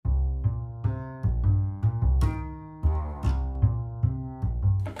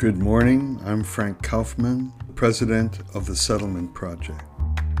Good morning. I'm Frank Kaufmann, president of the Settlement Project.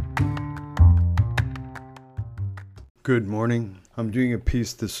 Good morning. I'm doing a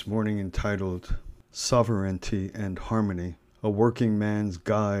piece this morning entitled Sovereignty and Harmony, a working man's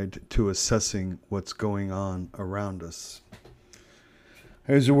guide to assessing what's going on around us.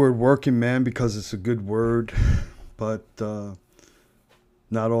 I use the word working man because it's a good word, but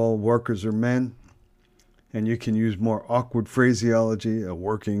not all workers are men. And you can use more awkward phraseology, a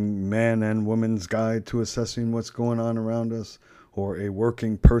working man and woman's guide to assessing what's going on around us, or a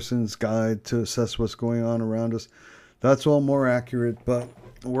working person's guide to assess what's going on around us. That's all more accurate, but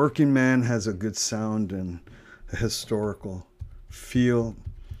working man has a good sound and a historical feel,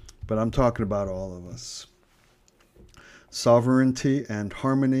 but I'm talking about all of us. Sovereignty and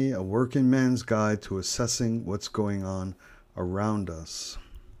Harmony, a working man's guide to assessing what's going on around us.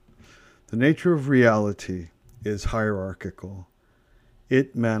 The nature of reality is hierarchical.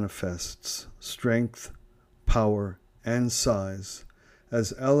 It manifests strength, power, and size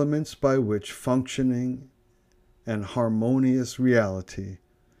as elements by which functioning and harmonious reality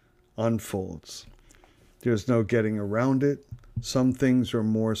unfolds. There's no getting around it. Some things are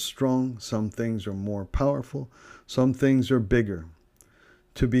more strong, some things are more powerful, some things are bigger.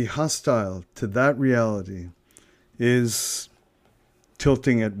 To be hostile to that reality is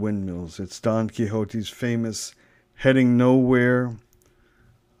tilting at windmills. It's Don Quixote's famous heading nowhere,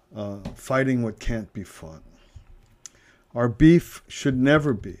 fighting what can't be fought. Our beef should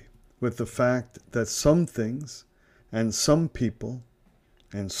never be with the fact that some things and some people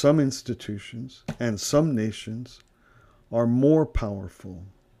and some institutions and some nations are more powerful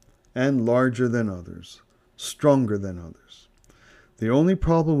and larger than others, stronger than others. The only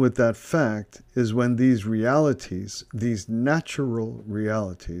problem with that fact is when these realities, these natural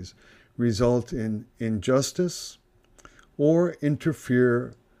realities, result in injustice or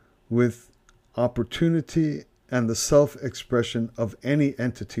interfere with opportunity and the self-expression of any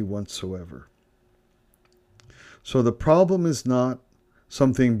entity whatsoever. So the problem is not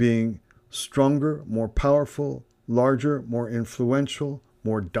something being stronger, more powerful, larger, more influential,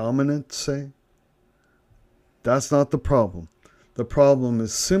 more dominant, say. That's not the problem. The problem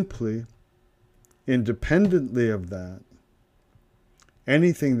is simply, independently of that,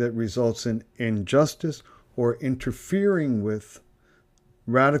 anything that results in injustice or interfering with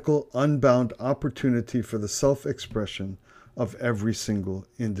radical, unbound opportunity for the self-expression of every single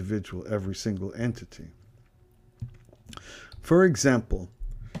individual, every single entity. For example,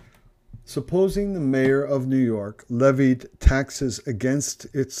 supposing the mayor of New York levied taxes against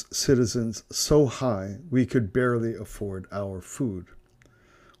its citizens so high we could barely afford our food.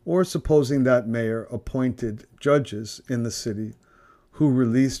 Or supposing that mayor appointed judges in the city who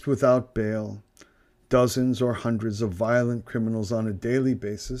released without bail dozens or hundreds of violent criminals on a daily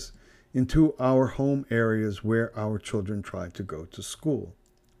basis into our home areas where our children try to go to school.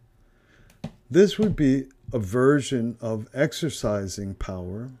 This would be a version of exercising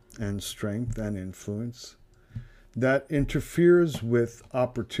power and strength and influence that interferes with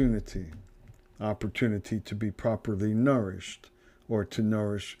opportunity to be properly nourished, or to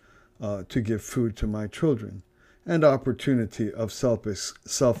nourish, to give food to my children, and opportunity of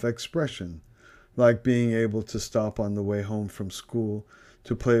self-expression, like being able to stop on the way home from school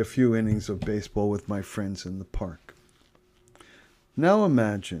to play a few innings of baseball with my friends in the park. Now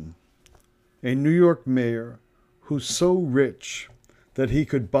imagine a New York mayor who's so rich that he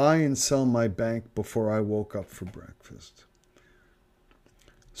could buy and sell my bank before I woke up for breakfast.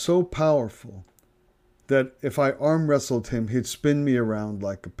 So powerful that if I arm wrestled him, he'd spin me around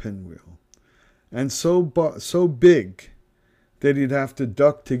like a pinwheel. And so big that he'd have to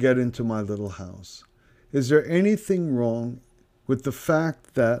duck to get into my little house. Is there anything wrong with the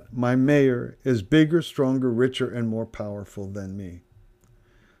fact that my mayor is bigger, stronger, richer, and more powerful than me?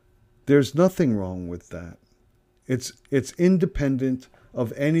 There's nothing wrong with that. It's independent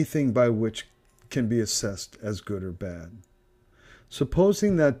of anything by which can be assessed as good or bad.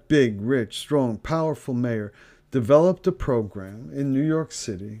 Supposing that big, rich, strong, powerful mayor developed a program in New York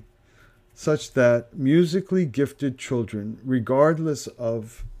City such that musically gifted children, regardless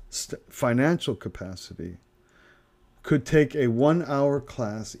of financial capacity, could take a 1-hour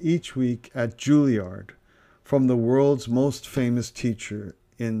class each week at Juilliard from the world's most famous teacher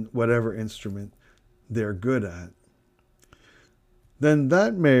in whatever instrument they're good at, then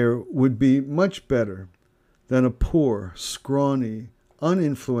that mayor would be much better than a poor, scrawny,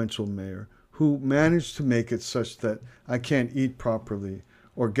 uninfluential mayor who managed to make it such that I can't eat properly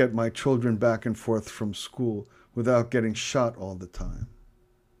or get my children back and forth from school without getting shot all the time.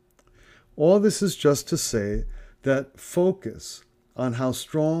 All this is just to say that focus on how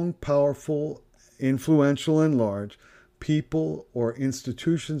strong, powerful, influential, and large people or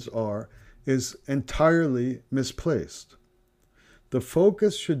institutions are is entirely misplaced. The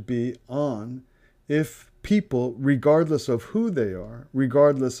focus should be on if people, regardless of who they are,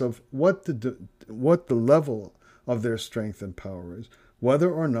 regardless of what the level of their strength and power is,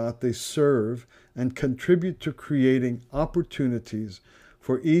 whether or not they serve and contribute to creating opportunities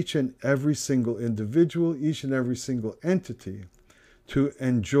for each and every single individual, each and every single entity to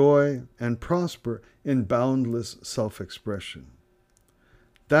enjoy and prosper in boundless self-expression.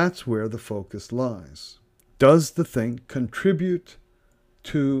 That's where the focus lies. Does the thing contribute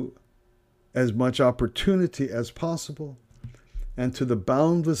to as much opportunity as possible and to the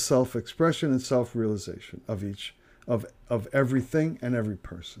boundless self-expression and self-realization of everything and every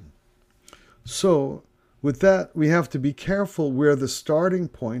person? So, with that, we have to be careful where the starting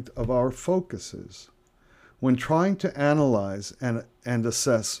point of our focus is when trying to analyze and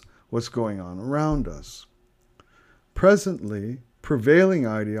assess what's going on around us. Presently, prevailing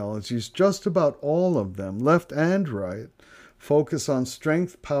ideologies, just about all of them, left and right, focus on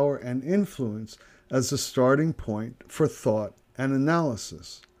strength, power, and influence as a starting point for thought and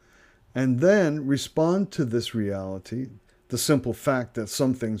analysis, and then respond to this reality, the simple fact that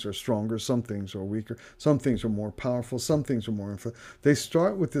some things are stronger, some things are weaker, some things are more powerful, some things are more influential. They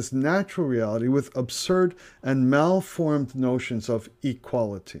start with this natural reality with absurd and malformed notions of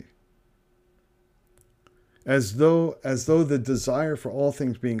equality, as though the desire for all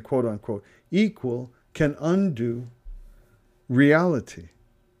things being quote unquote equal can undo reality.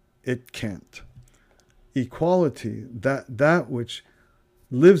 It can't. Equality, that which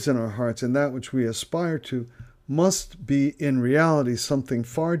lives in our hearts and that which we aspire to, must be in reality something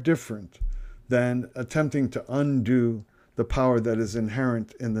far different than attempting to undo the power that is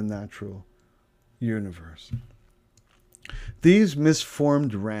inherent in the natural universe. These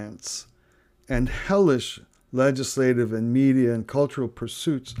misformed rants and hellish legislative and media and cultural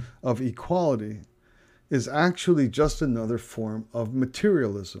pursuits of equality is actually just another form of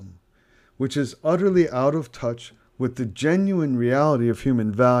materialism, which is utterly out of touch with the genuine reality of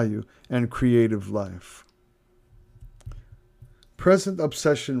human value and creative life. Present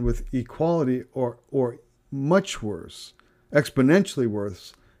obsession with equality, or much worse, exponentially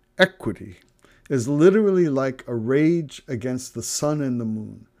worse, equity, is literally like a rage against the sun and the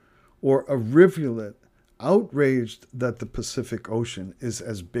moon, or a rivulet outraged that the Pacific Ocean is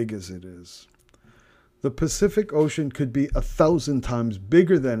as big as it is. The Pacific Ocean could be 1,000 times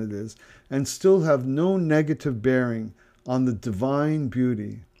bigger than it is and still have no negative bearing on the divine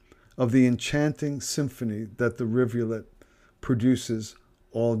beauty of the enchanting symphony that the rivulet produces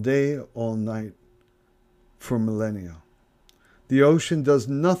all day, all night, for millennia. The ocean does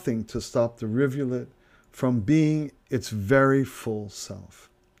nothing to stop the rivulet from being its very full self.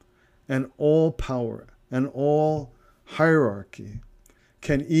 And all power and all hierarchy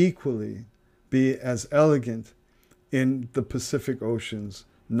can equally be as elegant in the Pacific Ocean's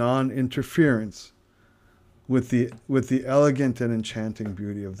non-interference with the elegant and enchanting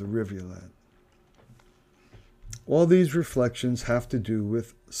beauty of the rivulet. All these reflections have to do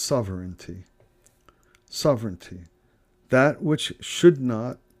with sovereignty. Sovereignty, that which should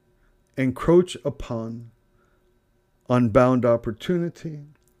not encroach upon unbound opportunity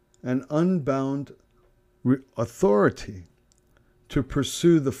and unbound authority to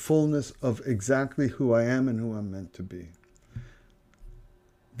pursue the fullness of exactly who I am and who I'm meant to be.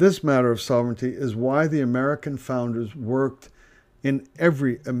 This matter of sovereignty is why the American founders worked in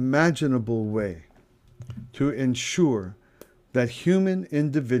every imaginable way to ensure that human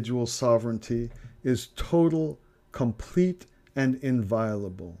individual sovereignty is total, complete, and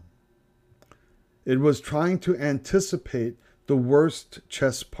inviolable. It was trying to anticipate the worst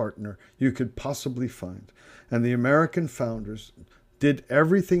chess partner you could possibly find, and the American founders did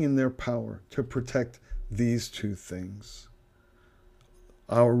everything in their power to protect these two things: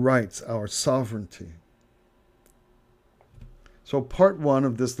 our rights, our sovereignty. So part one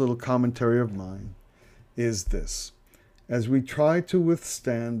of this little commentary of mine is this: as we try to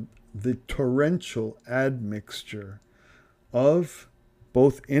withstand the torrential admixture of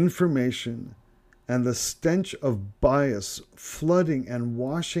both information and the stench of bias flooding and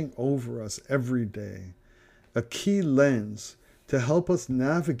washing over us every day, a key lens to help us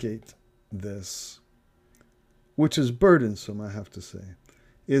navigate this, which is burdensome, I have to say,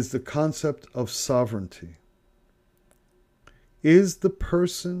 is the concept of sovereignty. Is the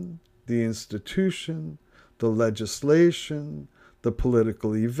person, the institution, the legislation, the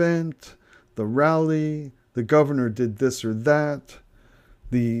political event, the rally, the governor did this or that,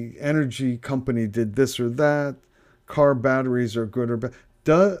 the energy company did this or that, car batteries are good or bad.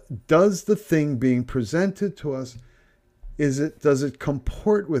 Does the thing being presented to us, does it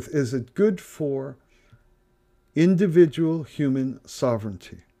comport with, is it good for individual human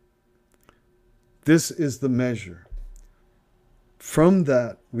sovereignty? This is the measure. From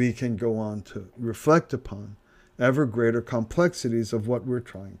that, we can go on to reflect upon ever greater complexities of what we're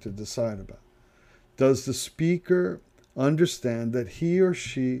trying to decide about. Does the speaker understand that he or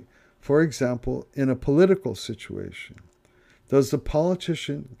she, for example, in a political situation, does the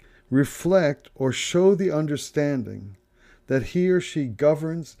politician reflect or show the understanding that he or she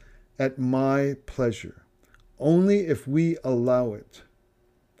governs at my pleasure, only if we allow it?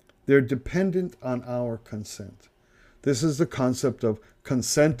 They're dependent on our consent. This is the concept of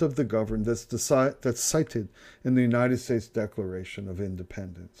consent of the governed that's cited in the United States Declaration of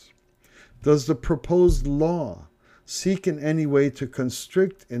Independence. Does the proposed law seek in any way to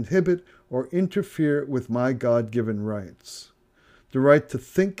constrict, inhibit, or interfere with my God-given rights? The right to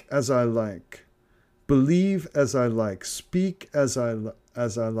think as I like, believe as I like, speak as I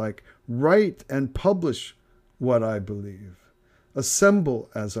like, write and publish what I believe, assemble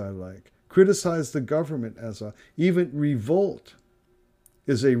as I like, criticize the government as even revolt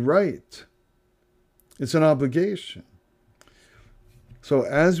is a right. It's an obligation. So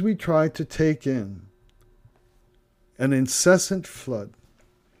as we try to take in an incessant flood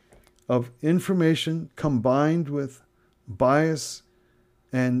of information combined with bias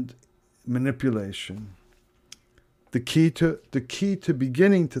and manipulation, the key to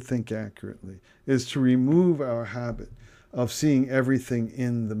beginning to think accurately is to remove our habit of seeing everything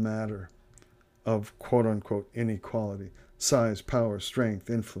in the matter of quote-unquote inequality, size, power, strength,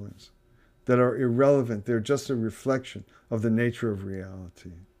 influence, that are irrelevant. They're just a reflection of the nature of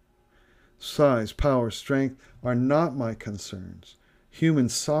reality. Size, power, strength are not my concerns. Human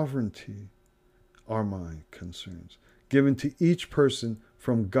sovereignty are my concerns, given to each person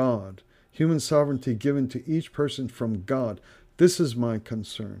from God. Human sovereignty given to each person from God. This is my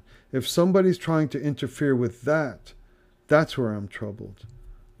concern. If somebody's trying to interfere with that, that's where I'm troubled.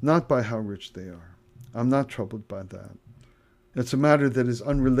 Not by how rich they are. I'm not troubled by that. It's a matter that is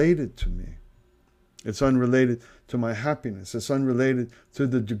unrelated to me. It's unrelated to my happiness. It's unrelated to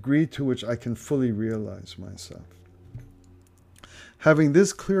the degree to which I can fully realize myself. Having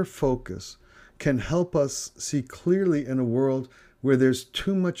this clear focus can help us see clearly in a world where there's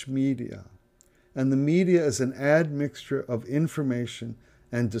too much media, and the media is an admixture of information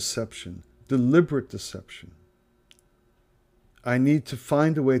and deception, deliberate deception. I need to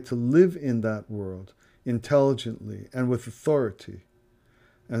find a way to live in that world intelligently and with authority.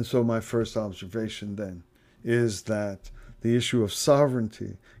 And so my first observation then is that the issue of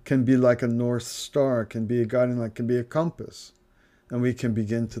sovereignty can be like a North Star, can be a guiding light, can be a compass. And we can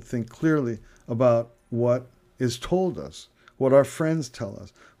begin to think clearly about what is told us, what our friends tell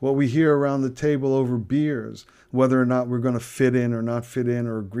us, what we hear around the table over beers, whether or not we're going to fit in or not fit in,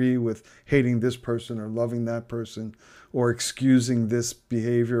 or agree with hating this person or loving that person, or excusing this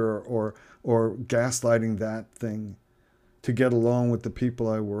behavior, or gaslighting that thing to get along with the people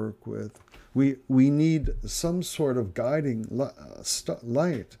I work with. We need some sort of guiding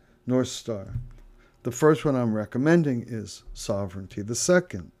light, North Star. The first one I'm recommending is sovereignty. The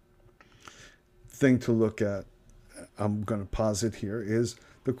second thing to look at, I'm going to posit here, is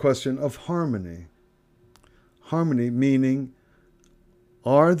the question of harmony. Harmony meaning,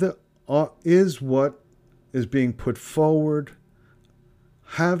 is what is being put forward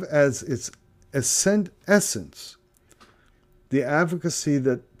have as its essence the advocacy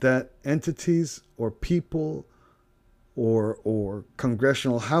that entities or people or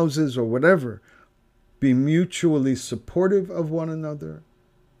congressional houses or whatever be mutually supportive of one another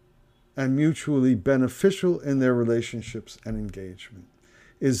and mutually beneficial in their relationships and engagement?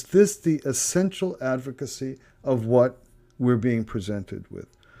 Is this the essential advocacy of what we're being presented with?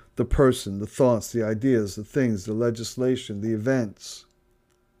 The person, the thoughts, the ideas, the things, the legislation, the events.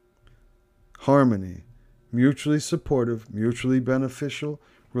 Harmony, mutually supportive, mutually beneficial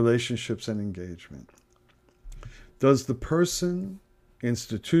relationships and engagement. Does the person,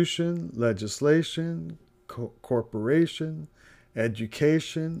 institution, legislation, corporation,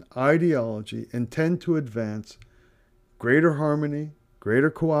 education, ideology intend to advance greater harmony,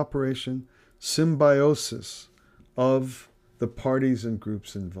 greater cooperation, symbiosis of the parties and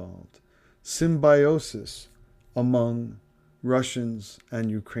groups involved, symbiosis among Russians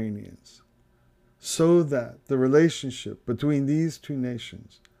and Ukrainians, so that the relationship between these two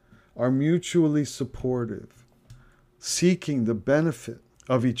nations are mutually supportive, seeking the benefit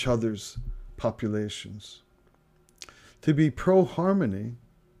of each other's populations. To be pro-harmony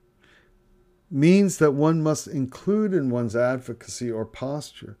means that one must include in one's advocacy or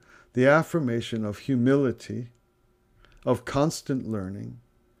posture the affirmation of humility, of constant learning,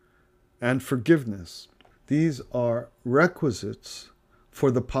 and forgiveness. These are requisites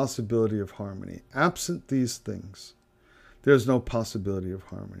for the possibility of harmony. Absent these things, there's no possibility of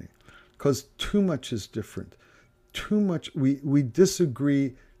harmony, because too much is different. Too much, we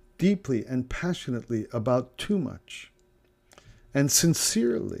disagree deeply and passionately about too much. And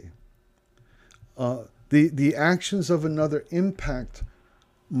sincerely, the actions of another impact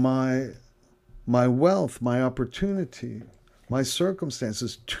my wealth, my opportunity, my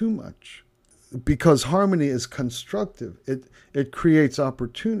circumstances too much. Because harmony is constructive, it creates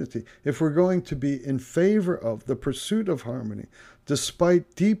opportunity. If we're going to be in favor of the pursuit of harmony,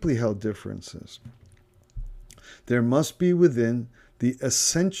 despite deeply held differences, there must be within the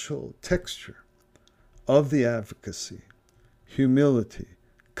essential texture of the advocacy, humility,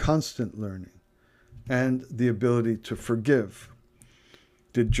 constant learning, and the ability to forgive.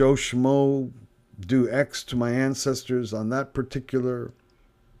 Did Joe Schmo do X to my ancestors on that particular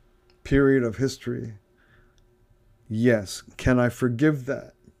period of history? Yes. Can I forgive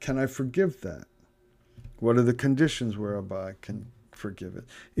that? Can I forgive that? What are the conditions whereby I can forgive it?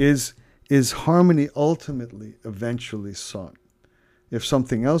 Is harmony ultimately, eventually sought? If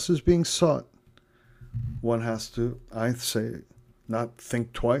something else is being sought, one has to, I say, not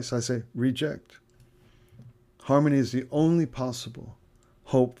think twice, I say reject. Harmony is the only possible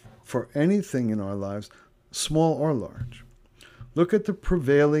hope for anything in our lives, small or large. Look at the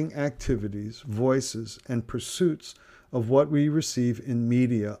prevailing activities, voices, and pursuits of what we receive in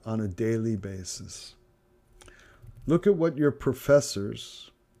media on a daily basis. Look at what your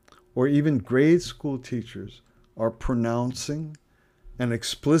professors or even grade school teachers are pronouncing and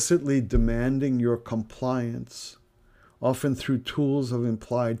explicitly demanding your compliance, often through tools of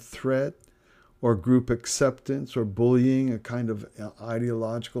implied threat or group acceptance or bullying, a kind of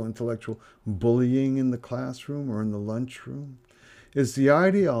ideological, intellectual bullying in the classroom or in the lunchroom. Is the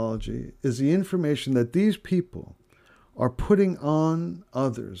ideology, is the information that these people are putting on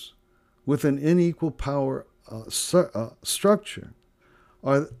others with an unequal power structure?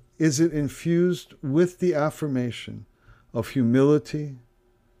 Is it infused with the affirmation of humility,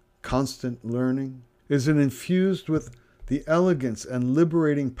 constant learning? Is it infused with the elegance and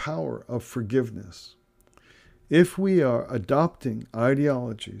liberating power of forgiveness? If we are adopting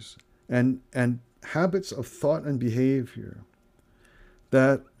ideologies and habits of thought and behavior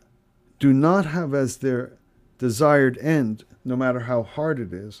that do not have as their desired end, no matter how hard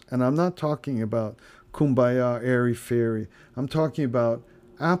it is, and I'm not talking about kumbaya, airy-fairy, I'm talking about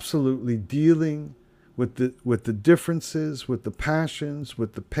absolutely dealing with the differences, with the passions,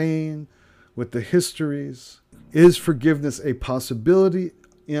 with the pain, with the histories. Is forgiveness a possibility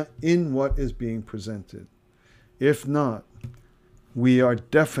in what is being presented? If not, we are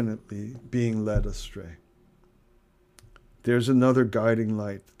definitely being led astray. There's another guiding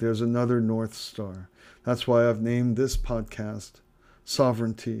light. There's another North Star. That's why I've named this podcast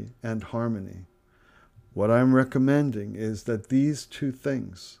Sovereignty and Harmony. What I'm recommending is that these two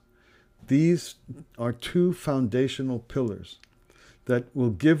things, these are two foundational pillars that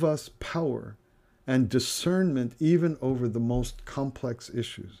will give us power and discernment even over the most complex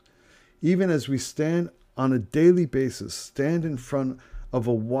issues. Even as we stand on a daily basis, stand in front of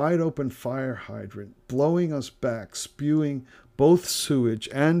a wide open fire hydrant, blowing us back, spewing both sewage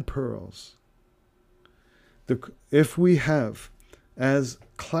and pearls. If we have as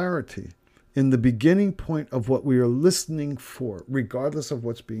clarity in the beginning point of what we are listening for, regardless of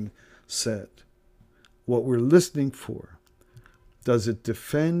what's being said, what we're listening for, does it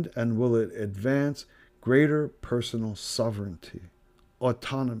defend and will it advance greater personal sovereignty,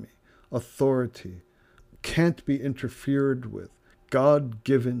 autonomy, authority, can't be interfered with,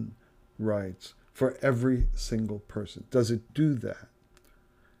 God-given rights for every single person? Does it do that?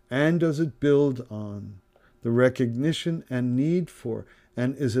 And does it build on the recognition and need for,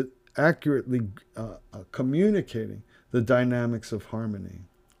 and is it accurately communicating the dynamics of harmony?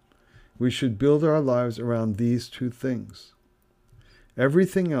 We should build our lives around these two things.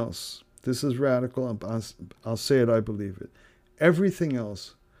 Everything else, this is radical, I'll say it, I believe it. Everything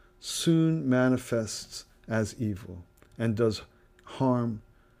else soon manifests as evil and does harm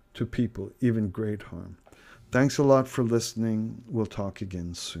to people, even great harm. Thanks a lot for listening. We'll talk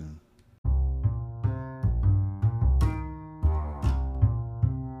again soon.